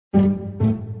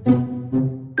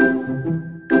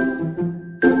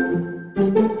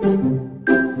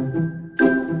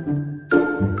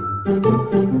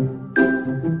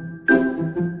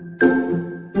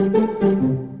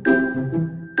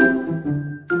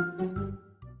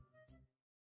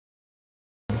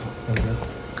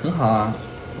好啊，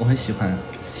我很喜欢。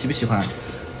喜不喜欢？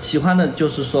喜欢的就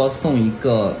是说送一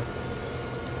个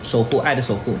守护爱的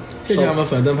守护。谢谢我们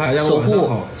粉灯牌，大家晚上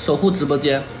好。守护直播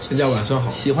间，大家晚上好。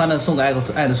喜欢的送个爱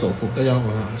的守护。大家晚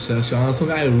上好。喜欢送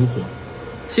个爱的如火。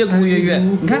谢谢顾月月，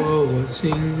你看，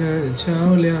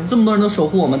这么多人都守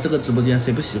护我们这个直播间，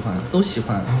谁不喜欢？都喜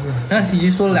欢。但是已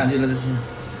经说了2句了，这是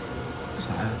啥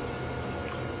呀？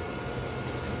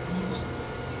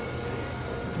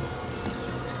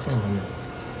放完了。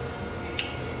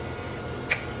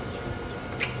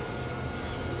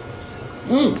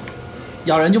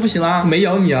咬人就不行啦。没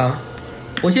咬你啊，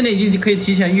我现在已经可以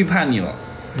提前预判你了。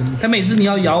他每次你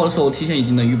要咬我的时候，我提前已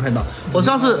经能预判到。我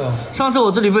上次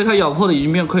我这里被他咬破的已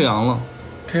经变溃疡了。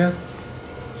看，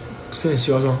送点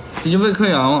洗发霜。已经被溃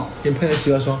疡了。给你喷点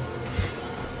洗发霜。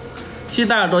谢谢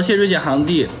大耳朵，谢谢瑞姐航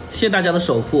弟，谢谢大家的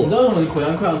守护。你知道为什么你溃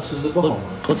疡吃不好吗？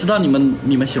我知道你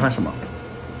们喜欢什么，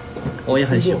我也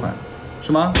很喜欢。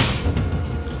什么？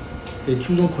得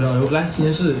注重口腔。来，今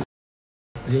天是。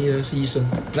今天是医生，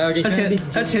来我给你看。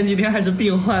他前几天还是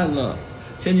病患了，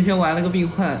前几天玩了个病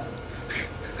患。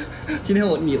今天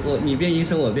你变医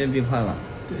生，我变病患了。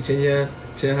对，前几天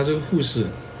他是个护士，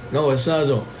然后我是那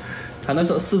种，他那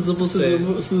时候四肢不遂，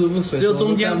只有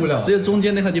中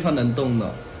间那块地方能动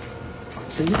的。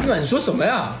神经病啊！你说什么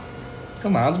呀？干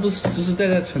嘛？这不是实实在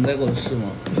在存在过的事吗？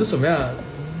你说什么呀？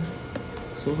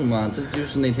说什么啊？这就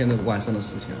是那天的晚上的事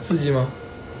情。刺激吗？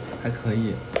还可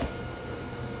以。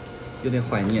有点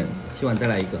怀念，今晚再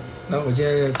来一个。来，我今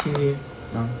天听听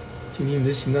啊，听听你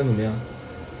的心脏怎么样？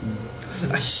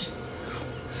哎呀，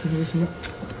听听心脏。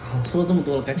好，说了这么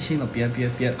多了，该亲了，别。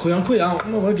口腔溃疡，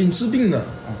那我要给你治病的。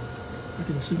啊，我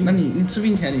给你治病。那你治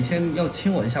病前，你先要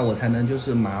亲我一下，我才能就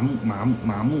是麻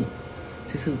木。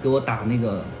这次给我打那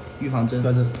个预防针。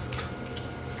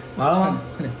麻了吗？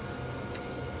快点。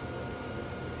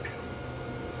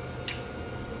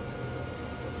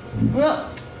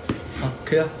好，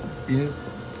可以了。已经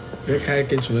开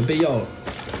给准备备药了。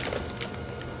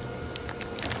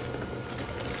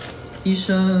医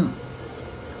生，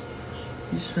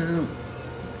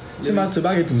先把嘴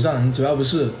巴给堵上，你嘴巴不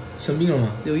是生病了吗？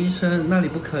刘医生，那里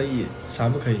不可以。啥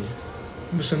不可以？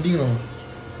你不生病了吗？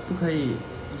不可以，医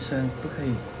生不可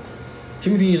以。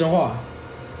听不听医生话？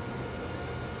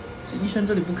医生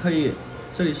这里不可以，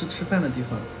这里是吃饭的地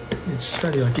方。你吃饭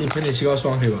的地方，给你喷点洗发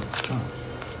霜可以吧？啊。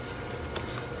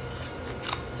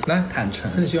来，坦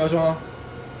诚，喷洗发霜啊！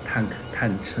坦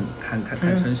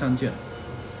诚相见。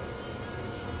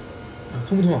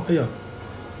痛不痛啊？哎呀，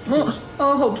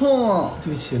好痛哦！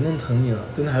对不起，弄疼你了，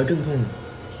等会还会更痛的。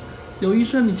刘医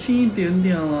生，你轻一点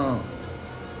点了。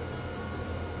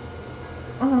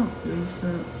刘医生，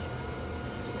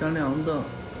凉凉的。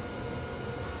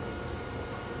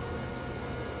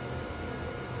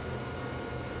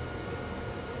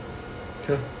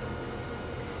看，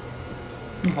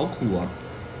好苦啊！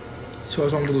洗发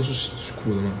霜不都是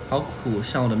苦的吗？好苦，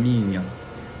像我的命一样。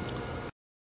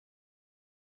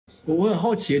我很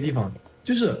好奇一个地方，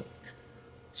就是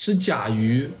吃甲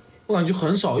鱼，我感觉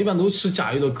很少，一般都是吃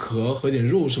甲鱼的壳和点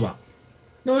肉，是吧？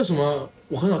那为什么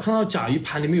我很少看到甲鱼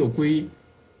盘里面有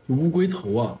乌龟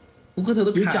头啊？乌龟头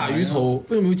都有甲鱼头，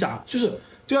为什么有甲？就是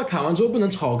对啊，砍完之后不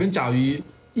能炒，跟甲鱼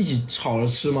一起炒了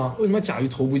吃吗？为什么甲鱼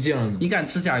头不见了呢？你敢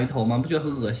吃甲鱼头吗？不觉得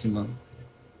很恶心吗？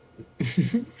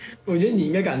我觉得你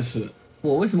应该敢吃。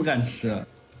我为什么敢吃？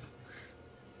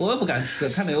我也不敢吃，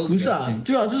看着有恶心。不是啊，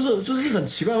对啊，这是很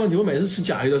奇怪的问题。我每次吃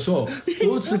甲鱼的时候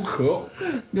都吃壳。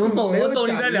我懂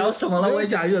你在聊什么了。我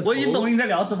甲鱼的头，我已经懂你在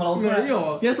聊什么了。我突然没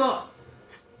有，别说。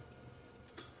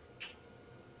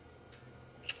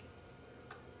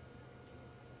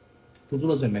堵住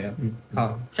了嘴没有？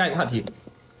好，下一个话题。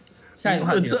好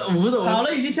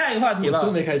了，已经下一个话题了。我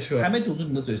真没开车，还没堵住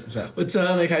你的嘴是不是？我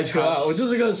真没开车啊！我就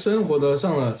是个生活的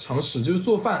上的常识，就是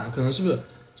做饭，可能是不是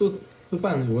做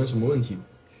饭有什么问题？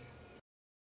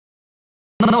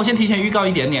那我先提前预告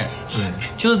一点点，对，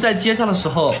就是在街上的时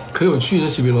候，可有趣这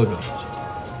是 vlog。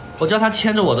我叫他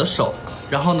牵着我的手，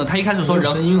然后呢，他一开始说没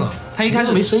声音了，他一开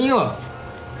始没声音了，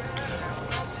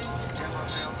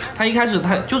他一开始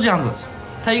他就这样子，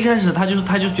他一开始他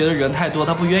就觉得人太多，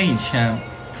他不愿意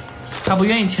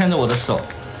牵着我的手，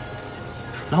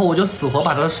然后我就死活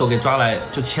把他的手给抓来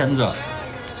就牵着，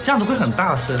这样子会很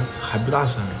大声，还不大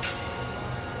声。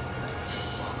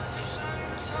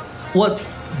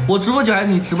我直播久还是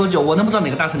你直播久，我能不知道哪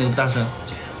个大声哪个不大声？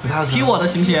不大声。听我的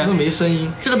行不行？都没声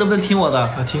音，这个能不能听我的？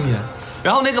啊，听你的。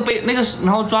然后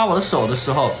然后抓我的手的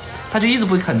时候，他就一直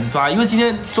不肯抓，因为今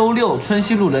天周六春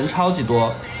熙路人超级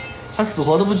多，他死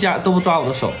活都不抓我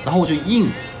的手，然后我就硬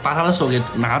把他的手给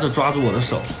拿着抓住我的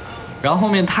手，然后后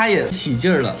面他也起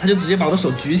劲儿了，他就直接把我的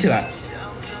手举起来，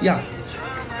呀，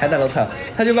还在楼上，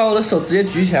他就把我的手直接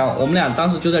举起来，我们俩当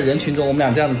时就在人群中，我们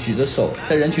俩这样子举着手，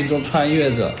在人群中穿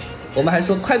越着，我们还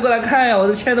说快过来看呀，我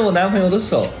就牵着我男朋友的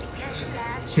手。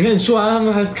你看你说完，他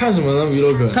们还看什么呢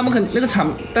 ？vlog？ 他们那个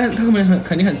场，但是他们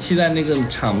肯定很期待那个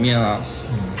场面啊。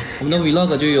我们的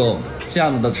vlog 就有这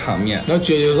样子的场面。然后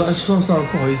举就说，哎，算了，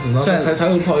不好意思。然后他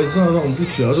说不好意思，算了，我们不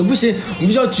举了。说不行，我们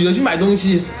必须要举着去买东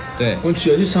西。对，我们举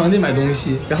着去商店买东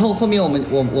西。然后后面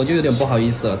我就有点不好意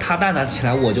思了，他大起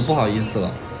来我就不好意思了。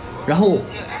然后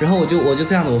我就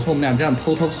这样子，我说我们俩这样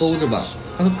偷偷勾着吧。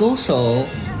他说勾手，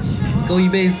勾一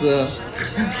辈子，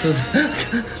是不是？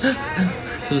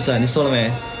是不是？你说了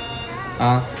没？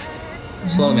啊？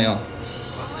说了没有？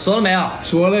说了没有？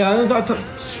说了呀，他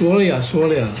说了呀，说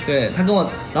了呀。对他跟我，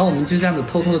然后我们就这样子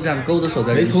偷偷的这样勾着手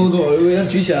在。没偷偷，我以为他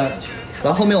举起来。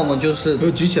然后后面我们就是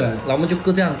又举起来，然后我们就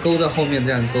这样勾在后面，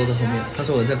这样勾在后面。他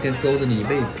说我在跟勾着你一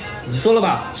辈子，你说了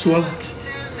吧？说了。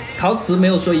陶瓷没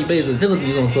有说一辈子，这个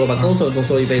你总说了吧？勾手总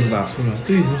说一辈子吧？说了，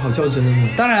这有什么好较真的吗？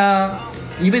当然啊，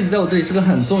一辈子在我这里是个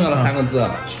很重要的3个字。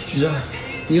举着，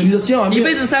举着，今晚一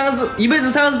辈子3个字，一辈子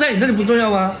3个字在你这里不重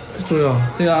要吗？重要。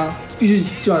对啊，必须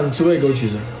今晚直播也给我举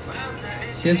着。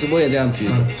今天直播也这样举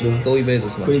着，勾一辈子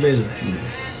是吧？勾一辈子，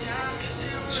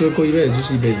说勾一辈子就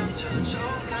是一辈子，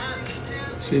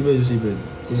说一辈子就是一辈子。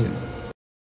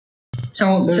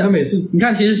像每次，你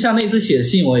看，其实像那次写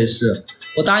信，我也是，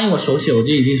我答应我手写，我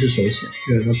就一定是手写。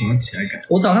对，我早上起来改。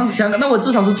我早上起来改，那我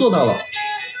至少是做到了，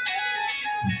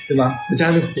对吧？我家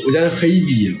那黑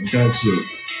笔，我家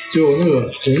只有那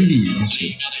个红笔，当时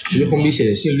我觉得红笔写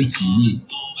的信不吉利。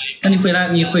那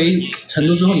你回成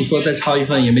都之后，你说再抄一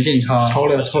份，也没见你抄。抄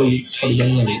了呀，抄一半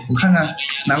在那里。我看看，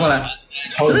拿过来。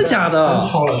真的假的？真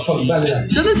抄了，抄一半在那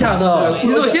里。真的假的？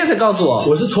你怎么现在才告诉我？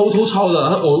我是偷偷抄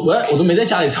的，我都没在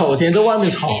家里抄，我天天在外面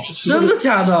抄。真的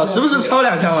假的？时不时抄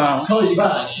2下吗？抄一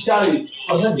半，家里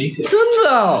好像没写。真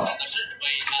的？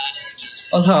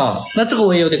我操，那这个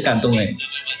我也有点感动哎。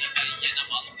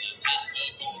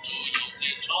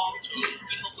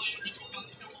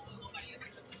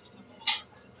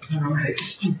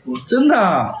真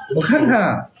的，我看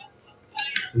看，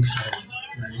真抄了，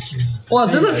哇，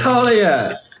真的抄了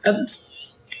耶！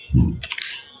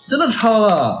真的抄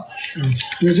了。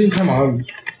因为最近太忙了，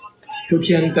都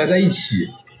天待在一起，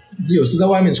有事在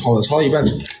外面抄的，抄到一半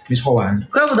没抄完。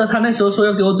怪不得他那时候说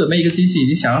要给我准备一个惊喜，已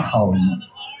经想好了呢。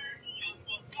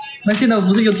那现在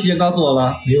不是又提前告诉我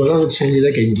了？没有，到时候情人节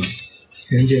再给你吧，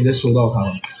情人节再收到他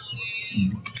了。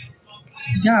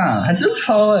呀，还真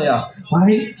抄了呀！我还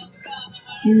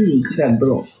可感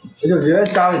动。而且我觉得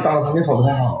家里当着他面炒不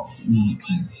太好。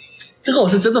这个我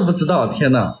是真的不知道，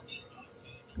天哪！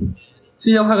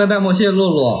谢谢花哥弹幕，谢谢洛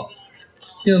洛，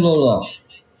谢谢洛洛。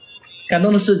感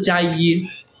动的是+1，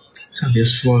先别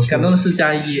说了，感动的是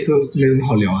+1，这没什么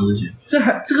好聊的这些。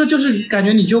这个就是感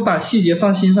觉你就把细节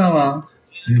放心上了。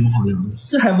没什么好聊的，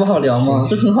这还不好聊吗？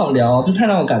这很好聊，这太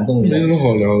让我感动了。没什么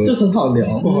好聊的，这很好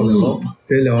聊，不好聊，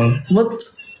别聊了。怎么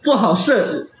做好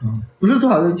事？不是做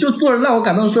好事，就做人让我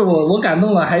感动的事，我感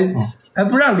动了，还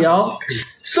不让聊，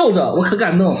受着，我可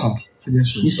感动。好，这件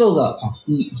事你受着。好，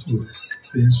受着，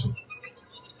这件事。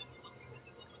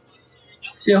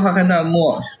谢谢花开弹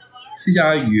幕，谢谢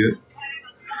阿鱼。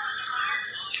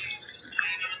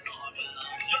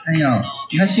哎呀，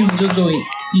你看幸福就这种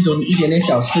一点点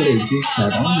小事累积起来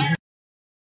的。